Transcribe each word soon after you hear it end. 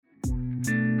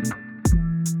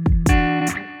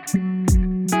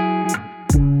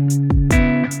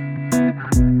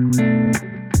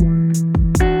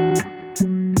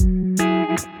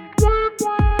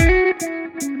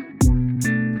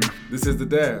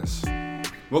Dash.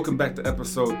 Welcome back to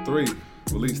episode 3,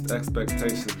 Released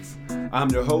Expectations. I'm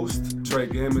your host, Trey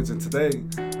Gammage, and today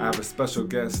I have a special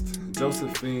guest,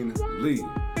 Josephine Lee.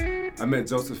 I met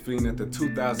Josephine at the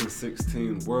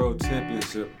 2016 World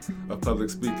Championship of Public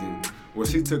Speaking, where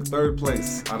she took third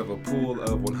place out of a pool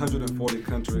of 140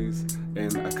 countries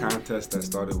in a contest that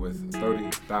started with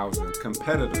 30,000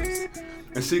 competitors.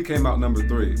 And she came out number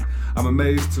 3. I'm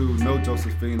amazed to know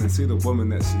Josephine and see the woman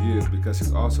that she is because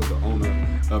she's also the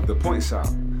owner of The Point Shop,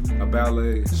 a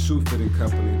ballet shoe fitting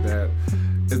company that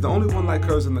is the only one like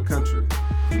hers in the country.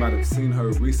 You might have seen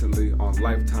her recently on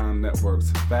Lifetime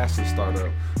Network's fashion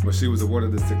startup, where she was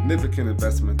awarded a significant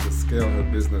investment to scale her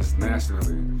business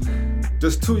nationally.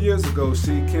 Just 2 years ago,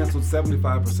 she canceled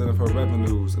 75% of her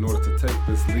revenues in order to take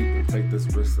this leap and take this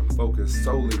risk and focus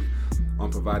solely on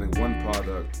providing one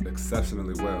product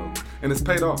exceptionally well. And it's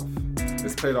paid off.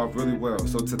 It's paid off really well.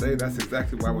 So today, that's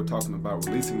exactly why we're talking about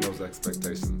releasing those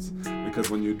expectations.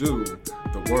 Because when you do,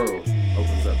 the world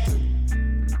opens up to you.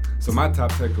 So my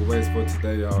top takeaways for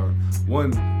today are: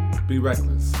 1, be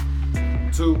reckless.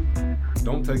 2,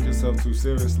 don't take yourself too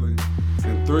seriously.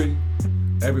 And 3,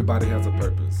 everybody has a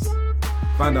purpose.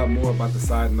 Find out more about the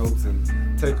side notes and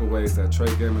takeaways at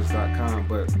TreyGammage.com.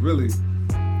 But really,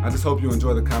 I just hope you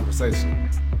enjoy the conversation.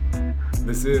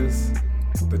 This is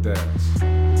The Dash.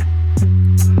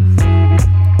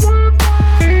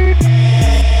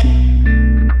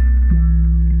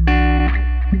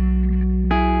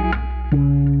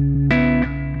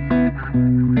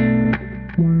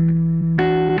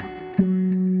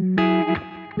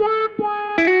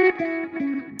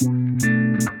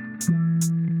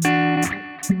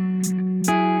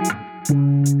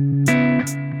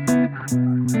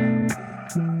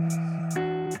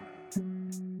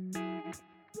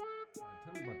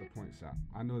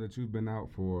 I know that you've been out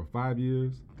for 5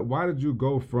 years. Why did you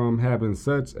go from having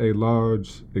such a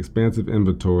large, expansive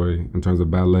inventory in terms of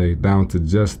ballet down to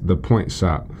just the Point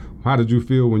Shop? How did you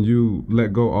feel when you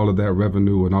let go all of that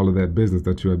revenue and all of that business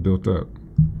that you had built up?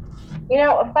 You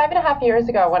know, 5.5 years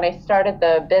ago when I started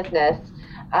the business,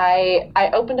 I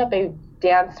opened up a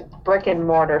dance brick and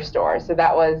mortar store. So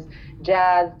that was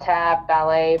jazz, tap,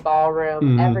 ballet,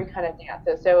 ballroom, every kind of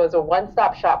dance. So it was a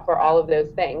one-stop shop for all of those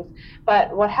things.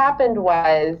 But what happened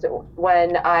was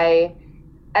when I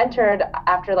entered,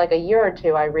 after like a year or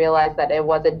two, I realized that it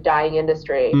was a dying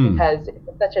industry because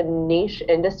it's such a niche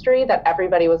industry that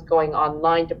everybody was going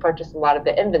online to purchase a lot of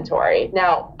the inventory.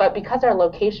 Now, but because our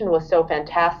location was so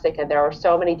fantastic and there were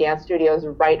so many dance studios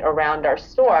right around our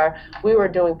store, we were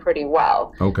doing pretty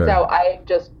well. Okay. So I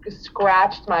just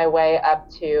scratched my way up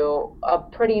to a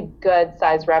pretty good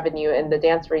size revenue in the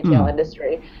dance retail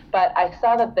industry. But I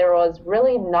saw that there was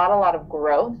really not a lot of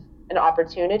growth and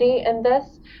opportunity in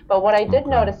this. But what I did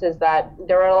notice is that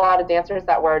there were a lot of dancers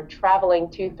that were traveling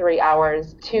 2-3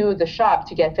 hours to the shop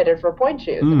to get fitted for point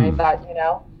shoes. And I thought, you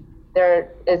know,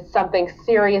 there is something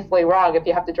seriously wrong if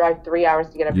you have to drive 3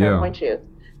 hours to get a pair of point shoes.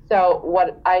 So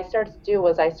what I started to do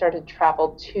was I started to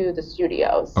travel to the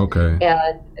studios. Okay.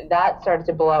 And that started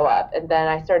to blow up. And then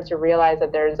I started to realize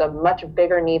that there's a much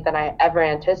bigger need than I ever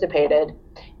anticipated.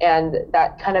 And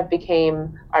that kind of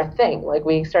became our thing. Like,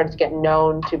 we started to get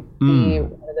known to be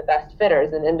one of the best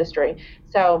fitters in the industry.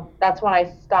 So that's when I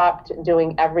stopped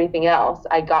doing everything else.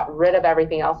 I got rid of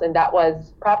everything else. And that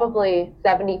was probably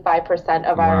 75%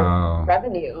 of our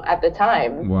revenue at the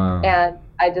time. Wow. And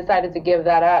I decided to give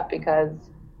that up because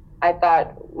I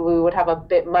thought we would have a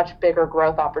much bigger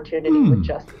growth opportunity with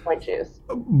just point shoes.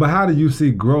 But how do you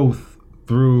see growth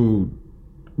through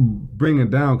bringing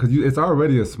down? Because it's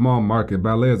already a small market.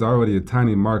 Ballet is already a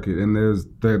tiny market, and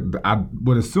I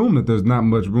would assume that there's not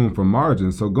much room for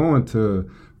margin. So going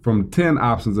from 10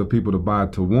 options of people to buy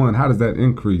to 1, how does that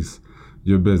increase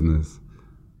your business?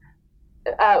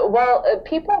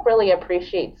 People really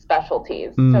appreciate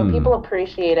specialties. So people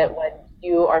appreciate it when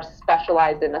you are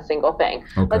specialized in a single thing.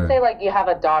 Okay. Let's say like you have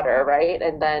a daughter, right?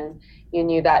 And then you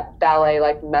knew that ballet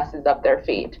like messes up their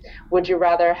feet. Would you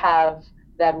rather have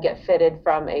them get fitted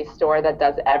from a store that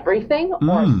does everything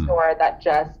or a store that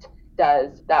just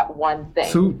does that one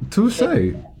thing? Touche.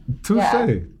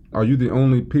 Yeah. Are you the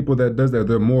only people that does that?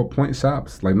 There are more point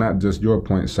shops, like not just your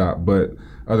point shop, but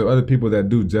are there other people that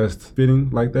do just fitting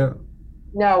like that?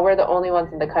 No, we're the only ones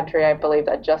in the country, I believe,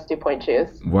 that just do point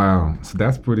shoes. Wow. So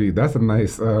that's a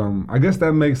nice, I guess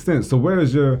that makes sense. So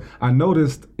I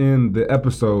noticed in the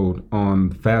episode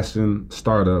on Fashion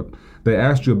Startup, they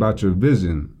asked you about your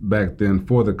vision back then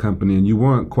for the company, and you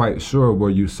weren't quite sure where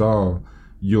you saw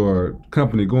your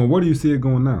company going. Where do you see it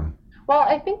going now? Well,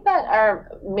 I think that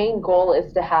our main goal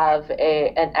is to have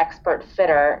an expert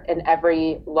fitter in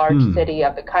every large city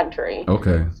of the country.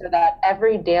 Okay. So that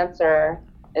every dancer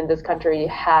in this country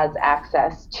has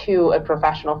access to a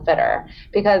professional fitter,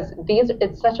 because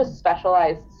it's such a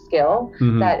specialized skill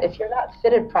that if you're not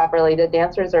fitted properly, the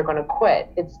dancers are going to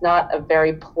quit. It's not a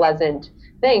very pleasant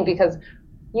thing because,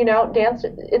 dance,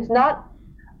 it's not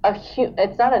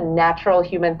a natural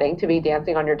human thing to be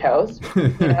dancing on your toes.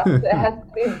 It has to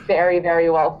be very, very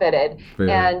well fitted. Fair.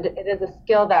 And it is a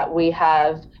skill that we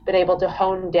have been able to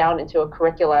hone down into a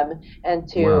curriculum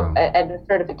and and a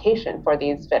certification for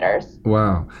these fitters.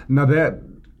 Wow. Now that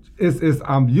it's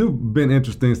you've been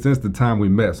interesting since the time we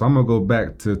met. So I'm gonna go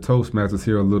back to Toastmasters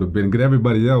here a little bit and get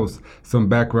everybody else some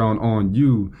background on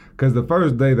you. Because the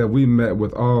first day that we met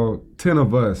with all 10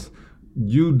 of us,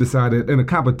 you decided in a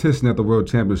competition at the World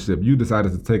Championship, you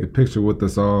decided to take a picture with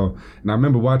us all. And I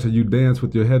remember watching you dance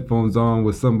with your headphones on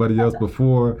with somebody else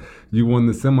before you won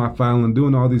the semifinal and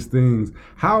doing all these things.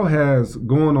 How has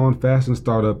going on Fashion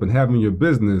Startup and having your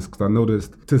business, because I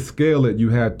noticed to scale it, you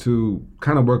had to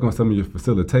kind of work on some of your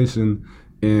facilitation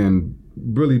and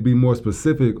really be more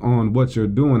specific on what you're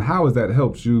doing. How has that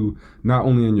helped you not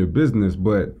only in your business,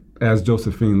 but as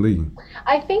Josephine Lee?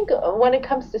 I think when it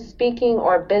comes to speaking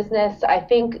or business, I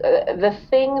think the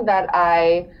thing that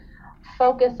I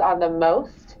focus on the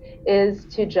most is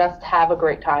to just have a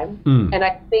great time. And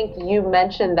I think you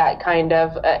mentioned that kind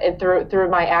of through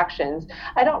my actions.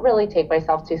 I don't really take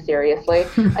myself too seriously.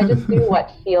 I just do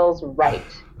what feels right.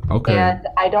 Okay. And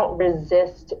I don't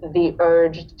resist the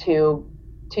urge to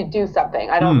do something.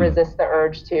 I don't resist the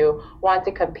urge to want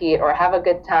to compete or have a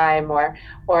good time or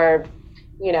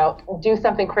do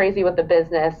something crazy with the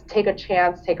business, take a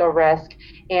chance, take a risk.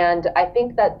 And I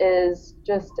think that is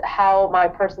just how my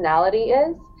personality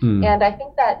is. And I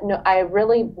think that I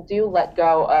really do let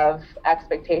go of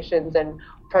expectations and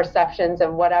perceptions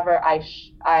and whatever I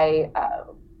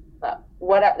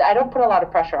don't put a lot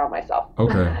of pressure on myself.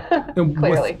 Okay. And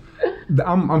clearly.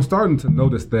 I'm starting to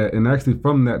notice that, and actually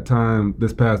from that time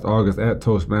this past August at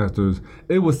Toastmasters,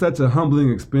 it was such a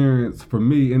humbling experience for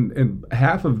me, and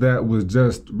half of that was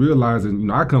just realizing,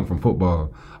 I come from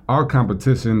football. Our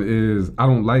competition is, I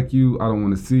don't like you, I don't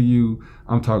want to see you,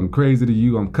 I'm talking crazy to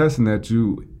you, I'm cussing at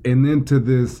you, and then to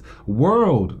this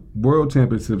world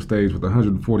championship stage with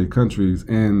 140 countries,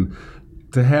 and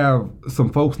to have some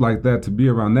folks like that, to be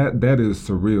around that is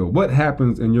surreal. What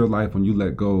happens in your life when you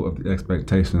let go of the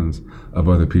expectations of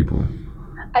other people?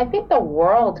 I think the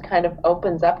world kind of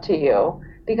opens up to you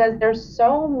because there's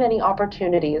so many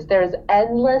opportunities. There's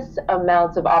endless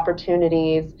amounts of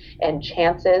opportunities and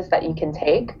chances that you can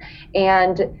take.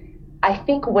 And I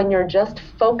think when you're just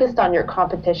focused on your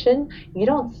competition, you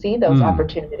don't see those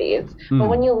opportunities. But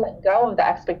when you let go of the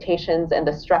expectations and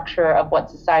the structure of what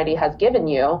society has given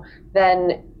you,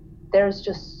 then there's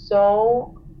just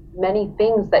so many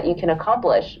things that you can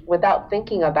accomplish without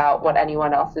thinking about what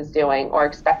anyone else is doing or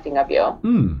expecting of you.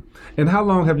 And how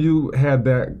long have you had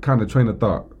that kind of train of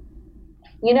thought?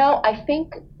 I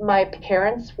think my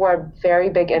parents were a very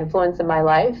big influence in my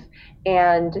life,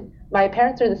 and my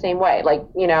parents are the same way.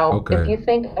 If you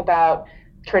think about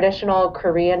traditional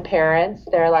Korean parents,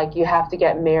 they're like, you have to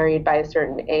get married by a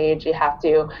certain age, you have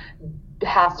to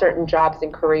have certain jobs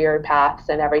and career paths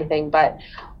and everything. But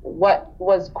what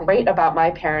was great about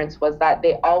my parents was that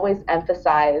they always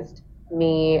emphasized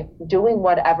me doing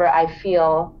whatever I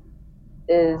feel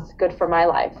is good for my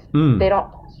life. They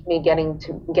don't push me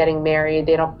getting married.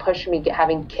 They don't push me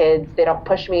having kids. They don't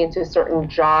push me into certain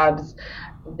jobs.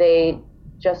 They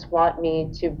just want me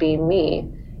to be me.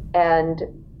 And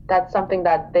that's something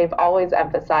that they've always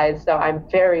emphasized. So I'm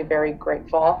very, very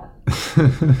grateful.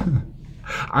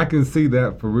 I can see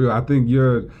that for real. I think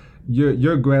your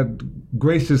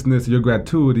graciousness, your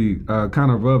gratuity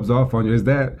kind of rubs off on you.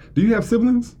 Do you have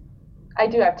siblings? I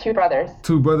do have two brothers.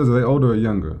 Two brothers, are they older or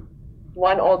younger?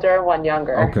 One older, one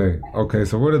younger. Okay.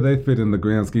 So where do they fit in the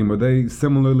grand scheme?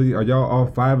 Are y'all all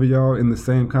five of y'all in the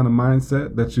same kind of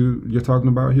mindset that you're talking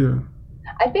about here?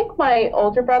 I think my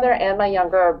older brother and my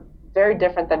younger are very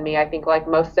different than me. I think like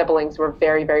most siblings, we're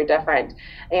very, very different.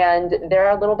 And they're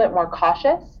a little bit more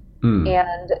cautious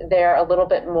and they're a little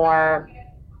bit more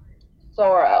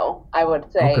thorough, I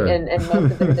would say, in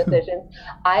most of their decisions.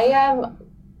 I am,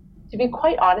 to be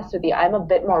quite honest with you, I'm a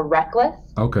bit more reckless.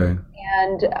 Okay.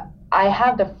 And I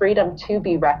have the freedom to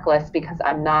be reckless because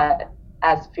I'm not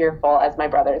as fearful as my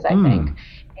brothers, I think.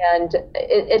 And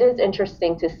it is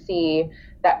interesting to see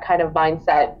that kind of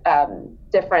mindset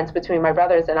difference between my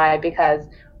brothers and I, because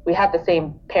we had the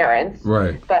same parents.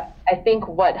 Right. But I think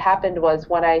what happened was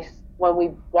when when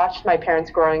we watched my parents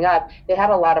growing up, they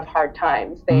had a lot of hard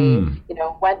times. They,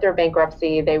 went through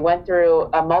bankruptcy. They went through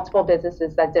multiple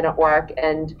businesses that didn't work.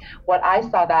 And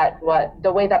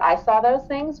the way that I saw those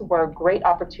things were great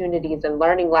opportunities and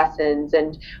learning lessons.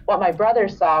 And what my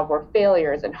brothers saw were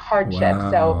failures and hardships.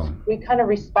 Wow. So we kind of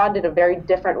responded a very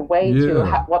different way to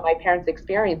what my parents'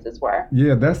 experiences were.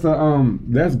 Yeah, that's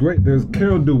great. There's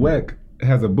Carol Dweck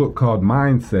has a book called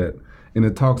Mindset, and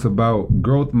it talks about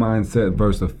growth mindset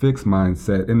versus a fixed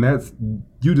mindset. And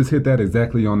you just hit that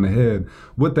exactly on the head.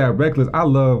 With that reckless,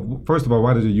 first of all,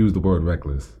 why did you use the word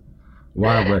reckless?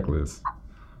 Why reckless?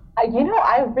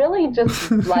 I really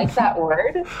just like that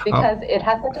word because it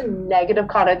has such a negative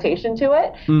connotation to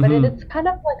it, but it's kind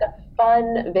of like a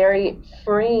fun, very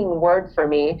freeing word for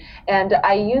me. And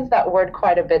I use that word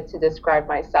quite a bit to describe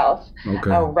myself,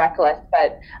 reckless.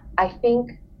 But I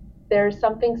think there's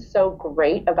something so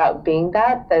great about being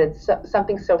that it's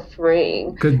something so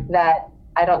freeing that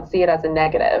I don't see it as a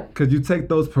negative. Could you take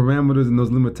those parameters and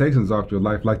those limitations off your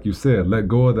life, like you said, let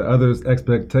go of the others'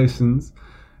 expectations,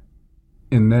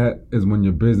 and that is when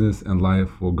your business and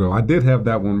life will grow. I did have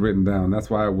that one written down. That's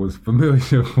why it was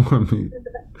familiar for me.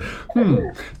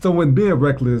 So when being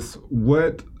reckless,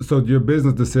 so your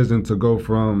business decision to go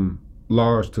from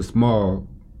large to small,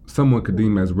 someone could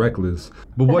deem as reckless,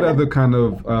 but what other kind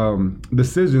of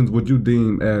decisions would you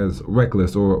deem as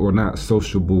reckless or not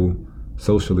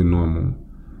socially normal?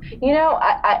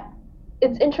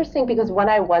 It's interesting because when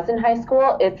I was in high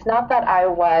school, it wasn't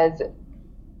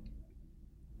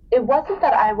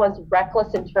that I was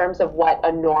reckless in terms of what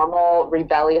a normal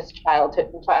rebellious child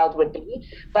would be,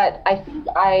 but I think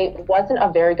I wasn't a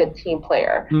very good team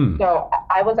player. So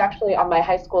I was actually on my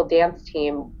high school dance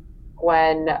team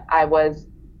when I was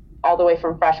all the way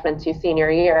from freshman to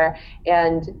senior year,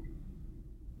 and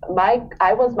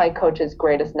I was my coach's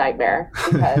greatest nightmare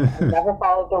because I never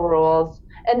followed the rules,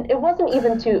 and it wasn't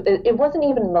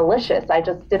even malicious. I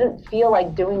just didn't feel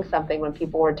like doing something when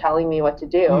people were telling me what to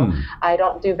do. I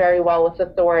don't do very well with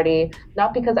authority,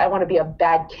 not because I want to be a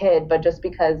bad kid, but just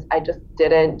because I just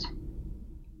didn't.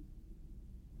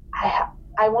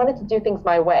 I wanted to do things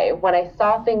my way. When I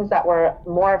saw things that were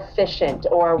more efficient,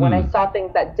 or when I saw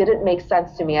things that didn't make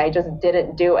sense to me, I just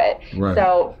didn't do it. Right.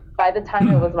 So by the time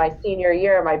it was my senior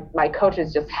year, my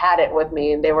coaches just had it with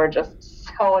me, and they were just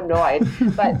so annoyed.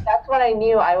 But that's when I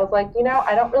knew. I was like,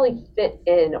 I don't really fit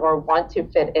in or want to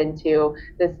fit into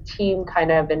this team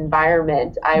kind of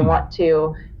environment. I want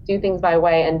to do things my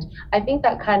way. And I think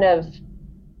that kind of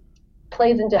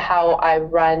plays into how I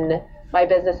run my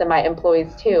business and my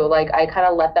employees too. Like, I kind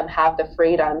of let them have the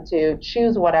freedom to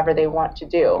choose whatever they want to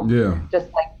do. Yeah. Just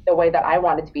like the way that I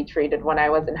wanted to be treated when I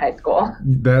was in high school.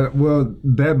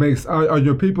 That makes, are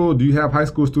your people, do you have high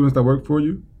school students that work for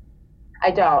you?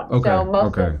 I don't. Okay. So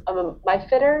most of my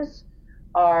fitters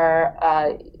are,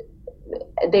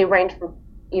 they range from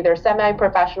either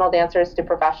semi-professional dancers to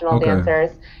professional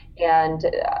dancers. And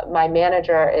my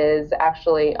manager is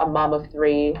actually a mom of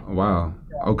 3. Wow.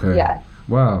 Okay. Yes.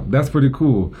 Wow, that's pretty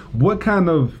cool. What kind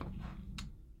of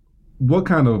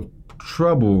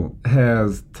trouble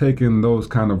has taking those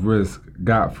kind of risks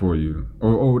got for you?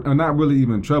 Or not really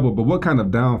even trouble, but what kind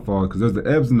of downfall? Because there's the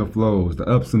ebbs and the flows, the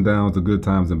ups and downs, the good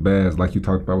times and bads, like you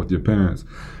talked about with your parents.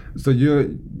 So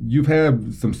you've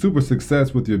had some super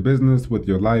success with your business, with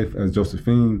your life as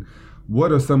Josephine.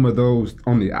 What are some of those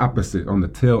on the opposite, on the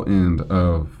tail end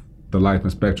of the life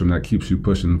and spectrum that keeps you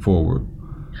pushing forward?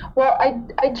 Well, I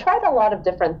tried a lot of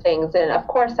different things, and of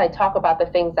course I talk about the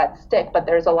things that stick, but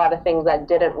there's a lot of things that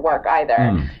didn't work either.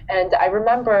 And I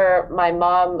remember my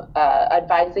mom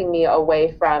advising me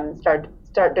away from start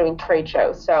doing trade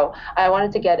shows. So I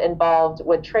wanted to get involved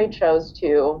with trade shows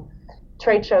to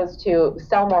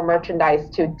sell more merchandise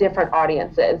to different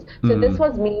audiences. So this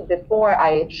was me before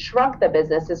I shrunk the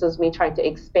business. This was me trying to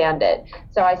expand it.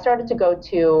 So I started to go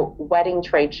to wedding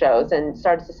trade shows and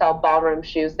started to sell ballroom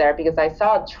shoes there because I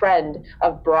saw a trend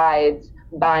of brides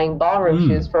buying ballroom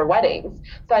shoes for weddings.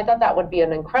 So I thought that would be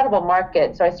an incredible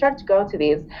market. So I started to go to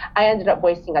these. I ended up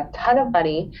wasting a ton of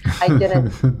money. I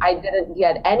didn't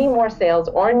get any more sales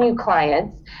or new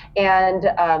clients. And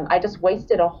I just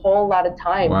wasted a whole lot of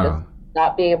time just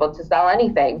not being able to sell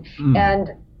anything.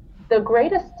 And the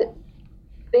greatest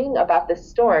thing about this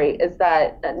story is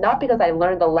that, not because I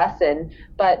learned the lesson,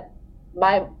 but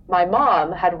my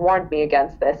mom had warned me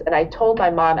against this, and I told my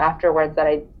mom afterwards that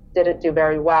I didn't do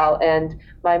very well, and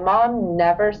my mom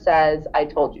never says, "I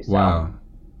told you so." Wow.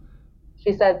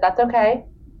 She says, "That's okay.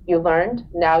 You learned.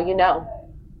 Now you know."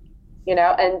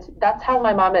 And that's how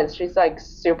my mom is. She's like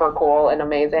super cool and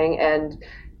amazing, and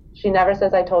she never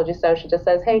says, "I told you so." She just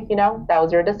says, "Hey, that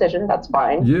was your decision. That's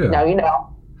fine. Yeah. Now you know."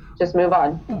 just move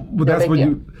on. Well, that's where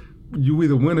you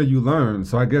either win or you learn.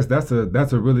 So I guess that's a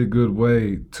really good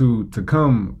way to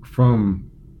come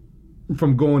from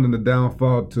going in the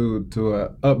downfall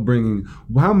to upbringing.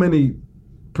 How many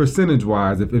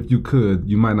percentage-wise, if you could,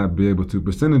 you might not be able to,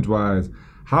 percentage-wise,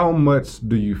 how much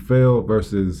do you fail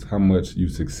versus how much you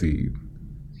succeed?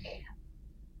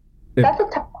 That's a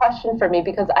tough question for me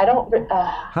because I don't.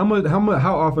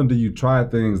 How often do you try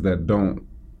things that don't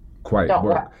quite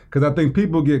work? Because I think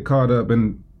people get caught up,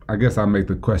 and I guess I'll make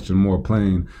the question more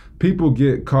plain. People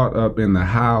get caught up in the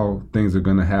how things are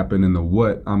going to happen and the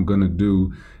what I'm going to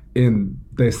do, and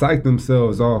they psych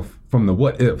themselves off from the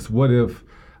what ifs. What if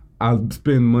I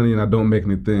spend money and I don't make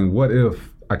anything? What if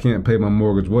I can't pay my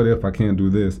mortgage? What if I can't do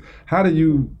this? How do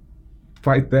you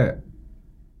fight that?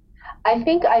 I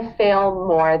think I fail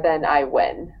more than I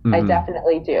win. Mm-hmm. I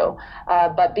definitely do.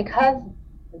 But because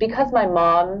my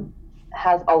mom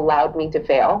has allowed me to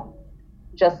fail,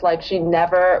 just like she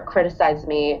never criticized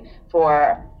me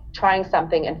for trying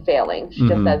something and failing. She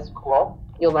just says, cool,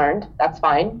 you learned, that's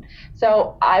fine.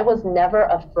 So I was never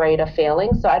afraid of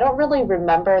failing. So I don't really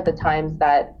remember the times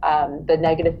that the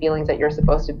negative feelings that you're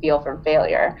supposed to feel from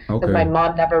failure. Because my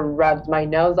mom never rubbed my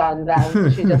nose on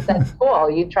them. She just said, cool,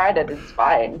 you tried it, it's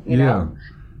fine, you know?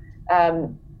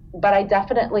 But I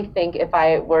definitely think if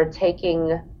I were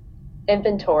taking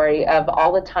inventory of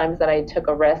all the times that I took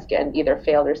a risk and either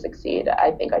failed or succeed,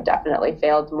 I think I definitely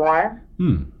failed more.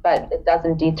 But it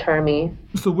doesn't deter me.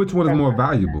 So which one is more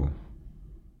valuable?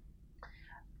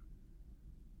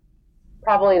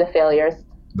 Probably the failures.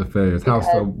 The failures. How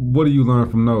so? What do you learn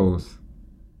from those?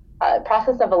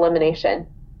 Process of elimination.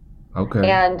 Okay.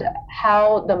 And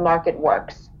how the market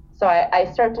works. So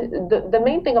I start to, the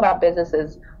main thing about business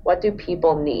is, what do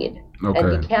people need? Okay.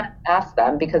 And you can't ask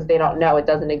them because they don't know, it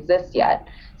doesn't exist yet.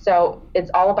 So it's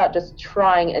all about just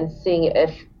trying and seeing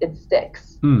if it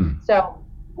sticks. So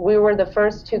we were the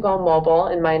first to go mobile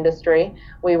in my industry.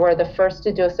 We were the first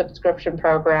to do a subscription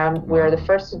program. We were the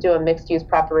first to do a mixed use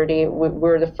property. We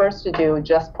were the first to do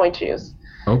just point use.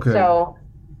 Okay. So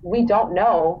we don't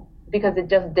know because it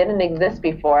just didn't exist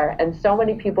before. And so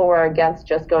many people were against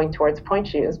just going towards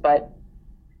point use, but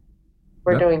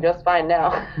we're doing just fine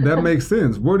now. That makes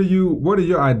sense. Where do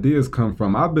your ideas come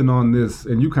from? I've been on this,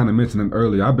 and you kind of mentioned it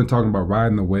earlier, I've been talking about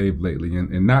riding the wave lately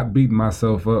and not beating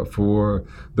myself up for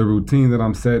the routine that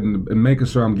I'm setting and making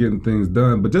sure I'm getting things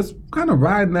done, but just kind of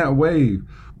riding that wave.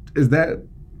 Is that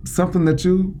something that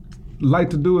you like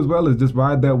to do as well, is just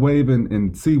ride that wave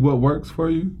and see what works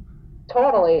for you?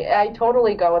 Totally. I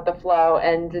totally go with the flow,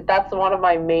 and that's one of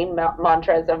my main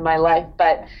mantras of my life.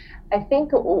 But I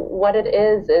think what it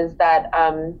is that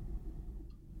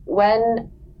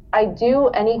when I do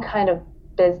any kind of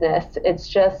business, it's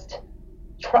just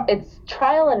it's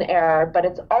trial and error, but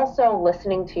it's also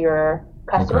listening to your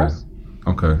customers.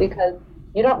 Okay. Because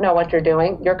you don't know what you're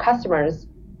doing. Your customers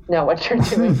know what you're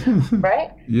doing,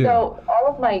 right? Yeah. So all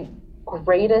of my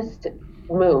greatest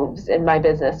moves in my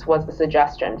business was a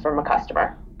suggestion from a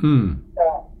customer.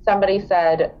 So somebody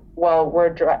said, well, we're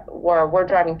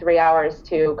driving 3 hours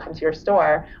to come to your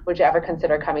store. Would you ever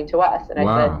consider coming to us? And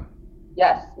I said,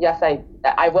 yes,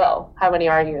 I will. How many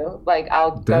are you? Like,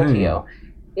 I'll go to you.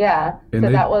 Yeah. And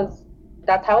so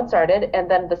that's how it started. And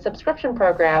then the subscription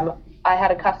program, I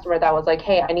had a customer that was like,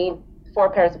 hey, I need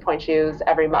 4 pairs of point shoes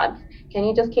every month. Can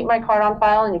you just keep my card on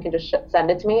file and you can just send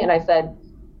it to me? And I said,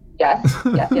 yes.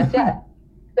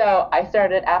 So I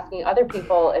started asking other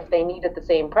people if they needed the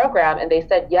same program, and they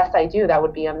said, yes, I do. That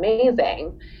would be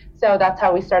amazing. So that's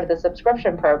how we started the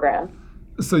subscription program.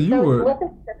 So you were listen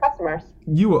to your customers.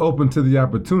 You were open to the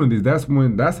opportunities. That's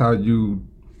how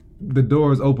the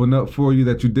doors open up for you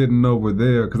that you didn't know were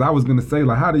there. Because I was going to say,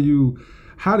 like, how do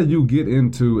you get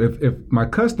into, if my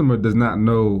customer does not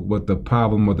know what the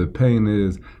problem or the pain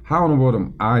is, how in the world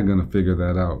am I going to figure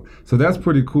that out? So that's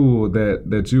pretty cool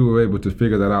that you were able to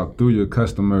figure that out through your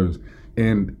customers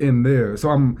and in there.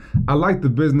 So I like the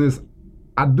business.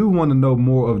 I do want to know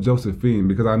more of Josephine,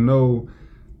 because I know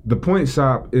the Point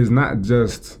Shop is not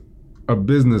just a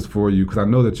business for you, because I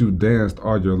know that you danced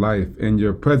all your life, and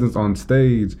your presence on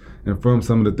stage and from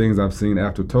some of the things I've seen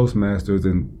after Toastmasters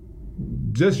and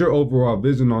just your overall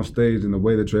vision on stage and the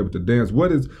way that you're able to dance.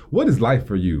 What is life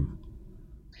for you?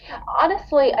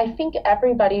 Honestly, I think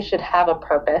everybody should have a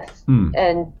purpose.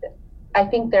 And I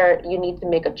think you need to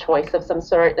make a choice of some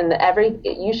sort, and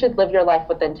you should live your life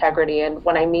with integrity. And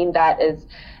what I mean that is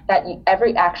that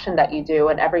every action that you do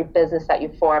and every business that you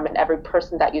form and every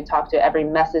person that you talk to, every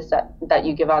message that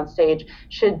you give on stage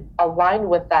should align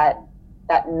with that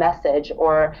message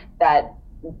or that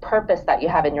purpose that you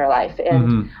have in your life.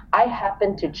 And I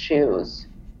happen to choose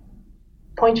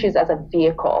point shoes as a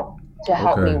vehicle to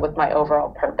help me with my overall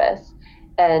purpose.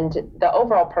 And the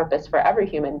overall purpose for every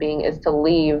human being is to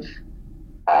leave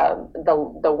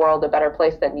the world a better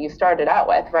place than you started out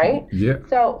with, right? Yeah.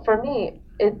 So for me,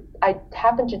 I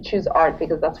happen to choose art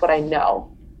because that's what I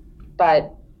know.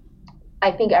 But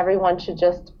I think everyone should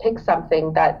just pick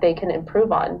something that they can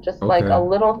improve on, just like a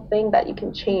little thing that you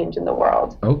can change in the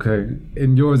world. Okay.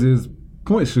 And yours is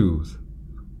point shoes.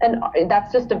 And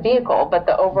that's just a vehicle, but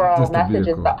the overall message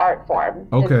is the art form.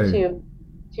 Is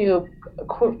to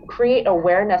create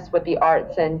awareness with the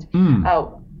arts and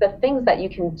the things that you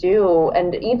can do.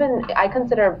 And even I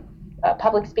consider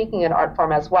public speaking an art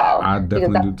form as well. I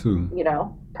definitely do too. You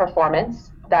know,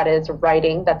 performance, that is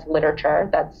writing, that's literature,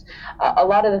 that's a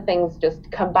lot of the things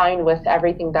just combined with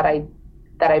everything that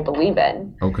I believe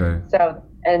in. Okay. So,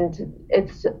 and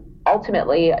it's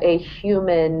ultimately a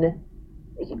human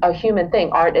thing.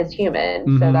 Art is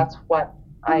human. So that's what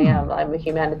I am. I'm a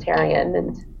humanitarian,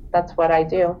 and that's what I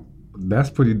do. That's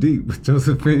pretty deep,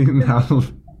 Josephine.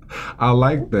 I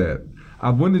like that.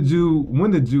 When did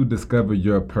you discover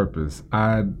your purpose?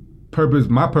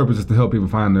 My purpose is to help people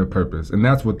find their purpose, and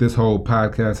that's what this whole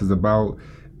podcast is about.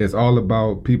 It's all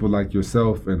about people like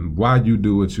yourself and why you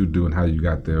do what you do and how you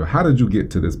got there. How did you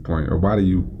get to this point, or where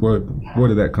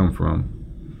did that come from?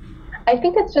 I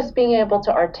think it's just being able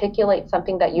to articulate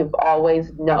something that you've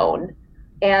always known.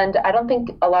 And I don't think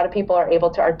a lot of people are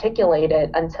able to articulate it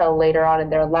until later on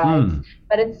in their lives.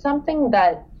 But it's something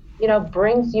that, you know,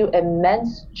 brings you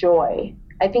immense joy.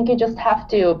 I think you just have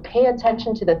to pay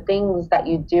attention to the things that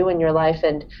you do in your life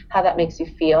and how that makes you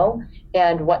feel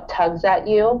and what tugs at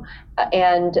you.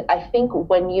 And I think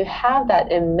when you have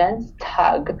that immense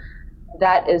tug,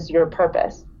 that is your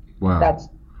purpose. Wow. That's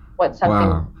what something...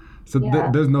 Wow. So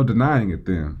there's no denying it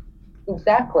then.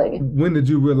 Exactly. When did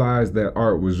you realize that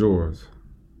art was yours?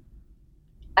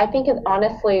 I think it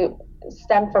honestly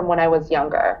stemmed from when I was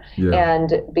younger.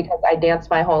 And because I danced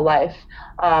my whole life,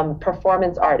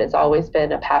 performance art has always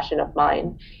been a passion of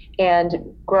mine. And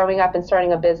growing up and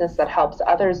starting a business that helps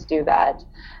others do that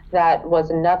was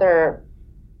another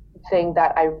thing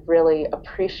that I really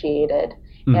appreciated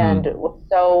and was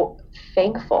so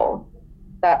thankful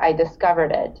that I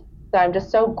discovered it. So I'm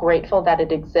just so grateful that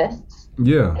it exists.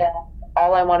 Yeah. And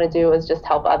all I want to do is just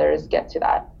help others get to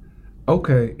that.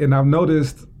 Okay. And I've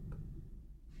noticed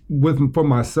for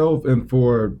myself and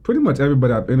for pretty much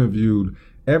everybody I've interviewed,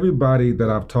 everybody that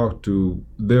I've talked to,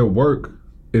 their work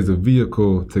is a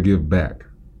vehicle to give back.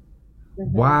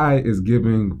 Why is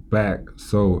giving back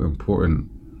so important?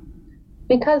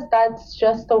 Because that's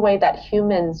just the way that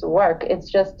humans work. It's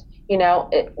just, you know,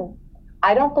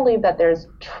 I don't believe that there's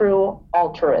true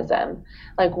altruism.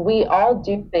 Like, we all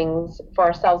do things for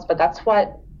ourselves, but that's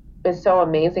what is so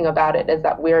amazing about it, is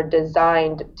that we're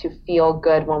designed to feel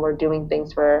good when we're doing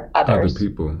things for others. Other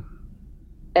people.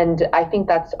 And I think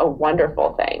that's a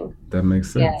wonderful thing. That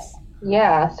makes sense.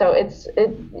 Yeah. So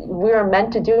we're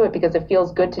meant to do it because it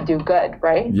feels good to do good,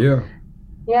 right? Yeah.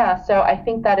 Yeah. So I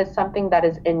think that is something that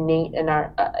is innate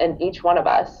in each one of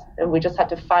us, and we just have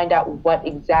to find out what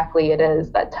exactly it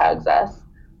is that tugs us.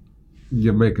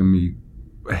 You're making me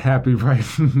happy right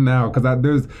now,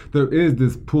 because there is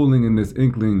this pulling and this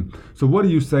inkling. So what do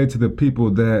you say to the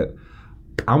people that,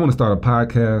 I want to start a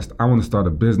podcast, I want to start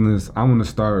a business, I want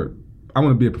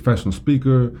to be a professional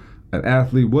speaker, an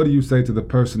athlete? What do you say to the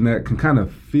person that can kind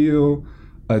of feel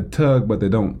a tug but they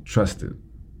don't trust it?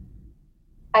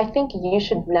 I think you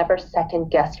should never second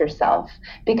guess yourself,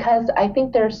 because I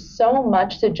think there's so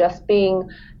much to just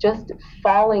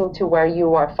falling to where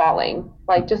you are falling.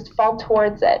 Like, just fall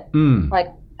towards it. Like,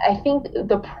 I think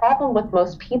the problem with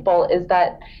most people is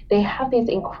that they have this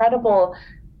incredible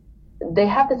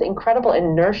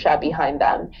inertia behind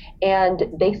them, and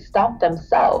they stop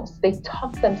themselves. They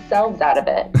talk themselves out of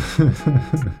it.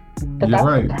 But that's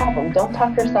right. The problem. Don't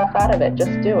talk yourself out of it.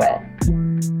 Just do it.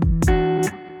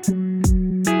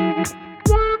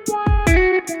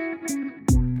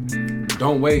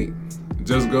 Don't wait,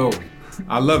 just go.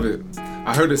 I love it.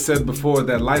 I heard it said before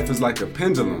that life is like a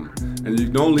pendulum, and you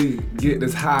can only get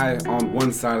as high on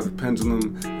one side of the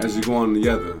pendulum as you go on the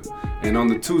other. And on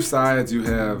the two sides you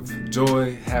have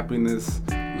joy, happiness,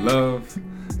 love,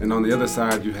 and on the other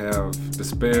side you have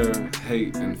despair,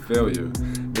 hate, and failure.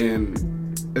 And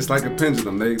it's like a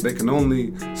pendulum. They can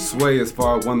only sway as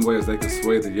far one way as they can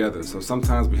sway the other. So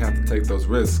sometimes we have to take those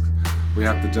risks. We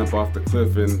have to jump off the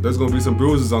cliff, and there's gonna be some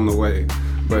bruises on the way,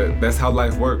 but that's how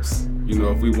life works. You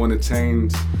know, if I want to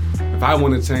change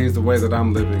the way that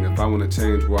I'm living, if I want to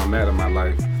change where I'm at in my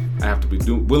life, I have to be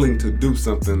willing to do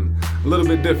something a little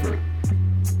bit different.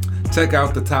 Check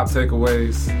out the top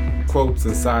takeaways quotes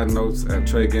and side notes at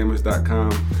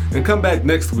TreyGammage.com. And come back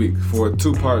next week for a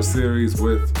 2-part series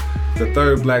with the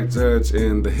third black judge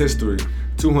in the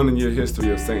 200-year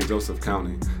history of St. Joseph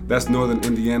County. That's Northern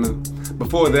Indiana.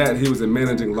 Before that, he was a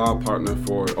managing law partner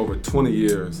for over 20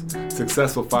 years,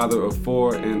 successful father of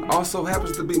 4, and also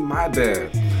happens to be my dad.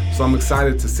 So I'm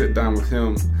excited to sit down with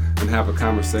him and have a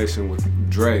conversation with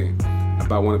Dre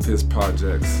about one of his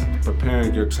projects,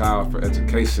 preparing your child for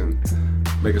education,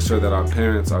 making sure that our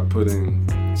parents are putting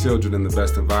children in the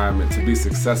best environment to be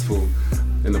successful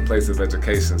in the place of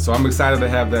education. So I'm excited to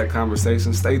have that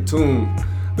conversation. Stay tuned.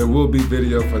 There will be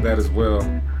video for that as well.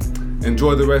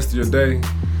 Enjoy the rest of your day.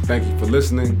 Thank you for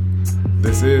listening.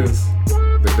 This is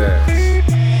The Dash.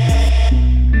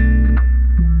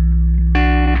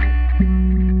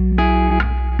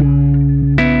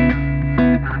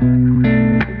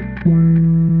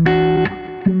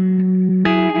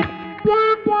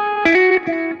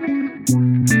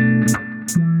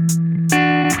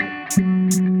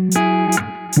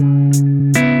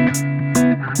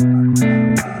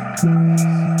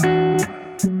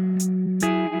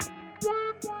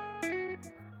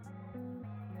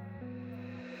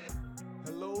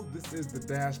 This is The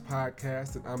Dash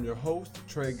Podcast, and I'm your host,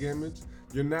 Trey Gammage.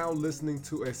 You're now listening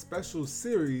to a special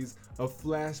series of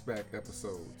flashback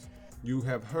episodes. You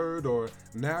have heard, or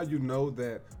now you know,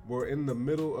 that we're in the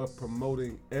middle of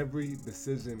promoting Every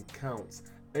Decision Counts,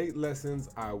 8 lessons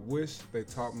I wish they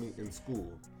taught me in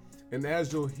school. And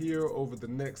as you'll hear over the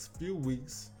next few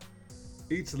weeks,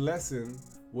 each lesson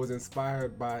was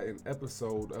inspired by an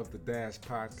episode of The Dash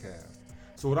Podcast.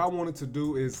 So what I wanted to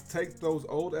do is take those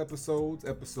old episodes,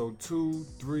 episode 2,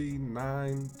 3,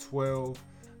 9, 12.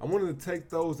 I wanted to take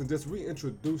those and just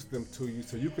reintroduce them to you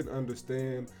so you can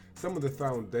understand some of the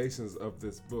foundations of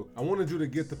this book. I wanted you to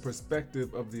get the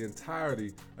perspective of the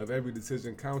entirety of Every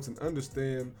Decision Counts and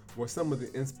understand where some of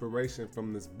the inspiration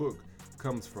from this book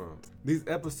comes from. These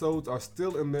episodes are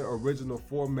still in their original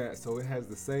format, so it has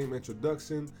the same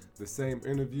introduction, the same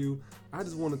interview. I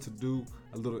just wanted to do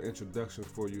a little introduction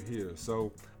for you here.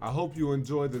 So I hope you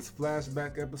enjoy this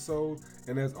flashback episode,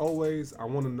 and as always, I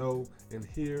want to know and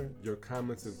hear your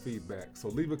comments and feedback. So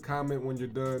leave a comment when you're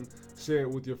done, share it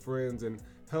with your friends, and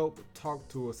help talk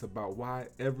to us about why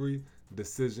every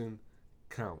decision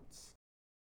counts.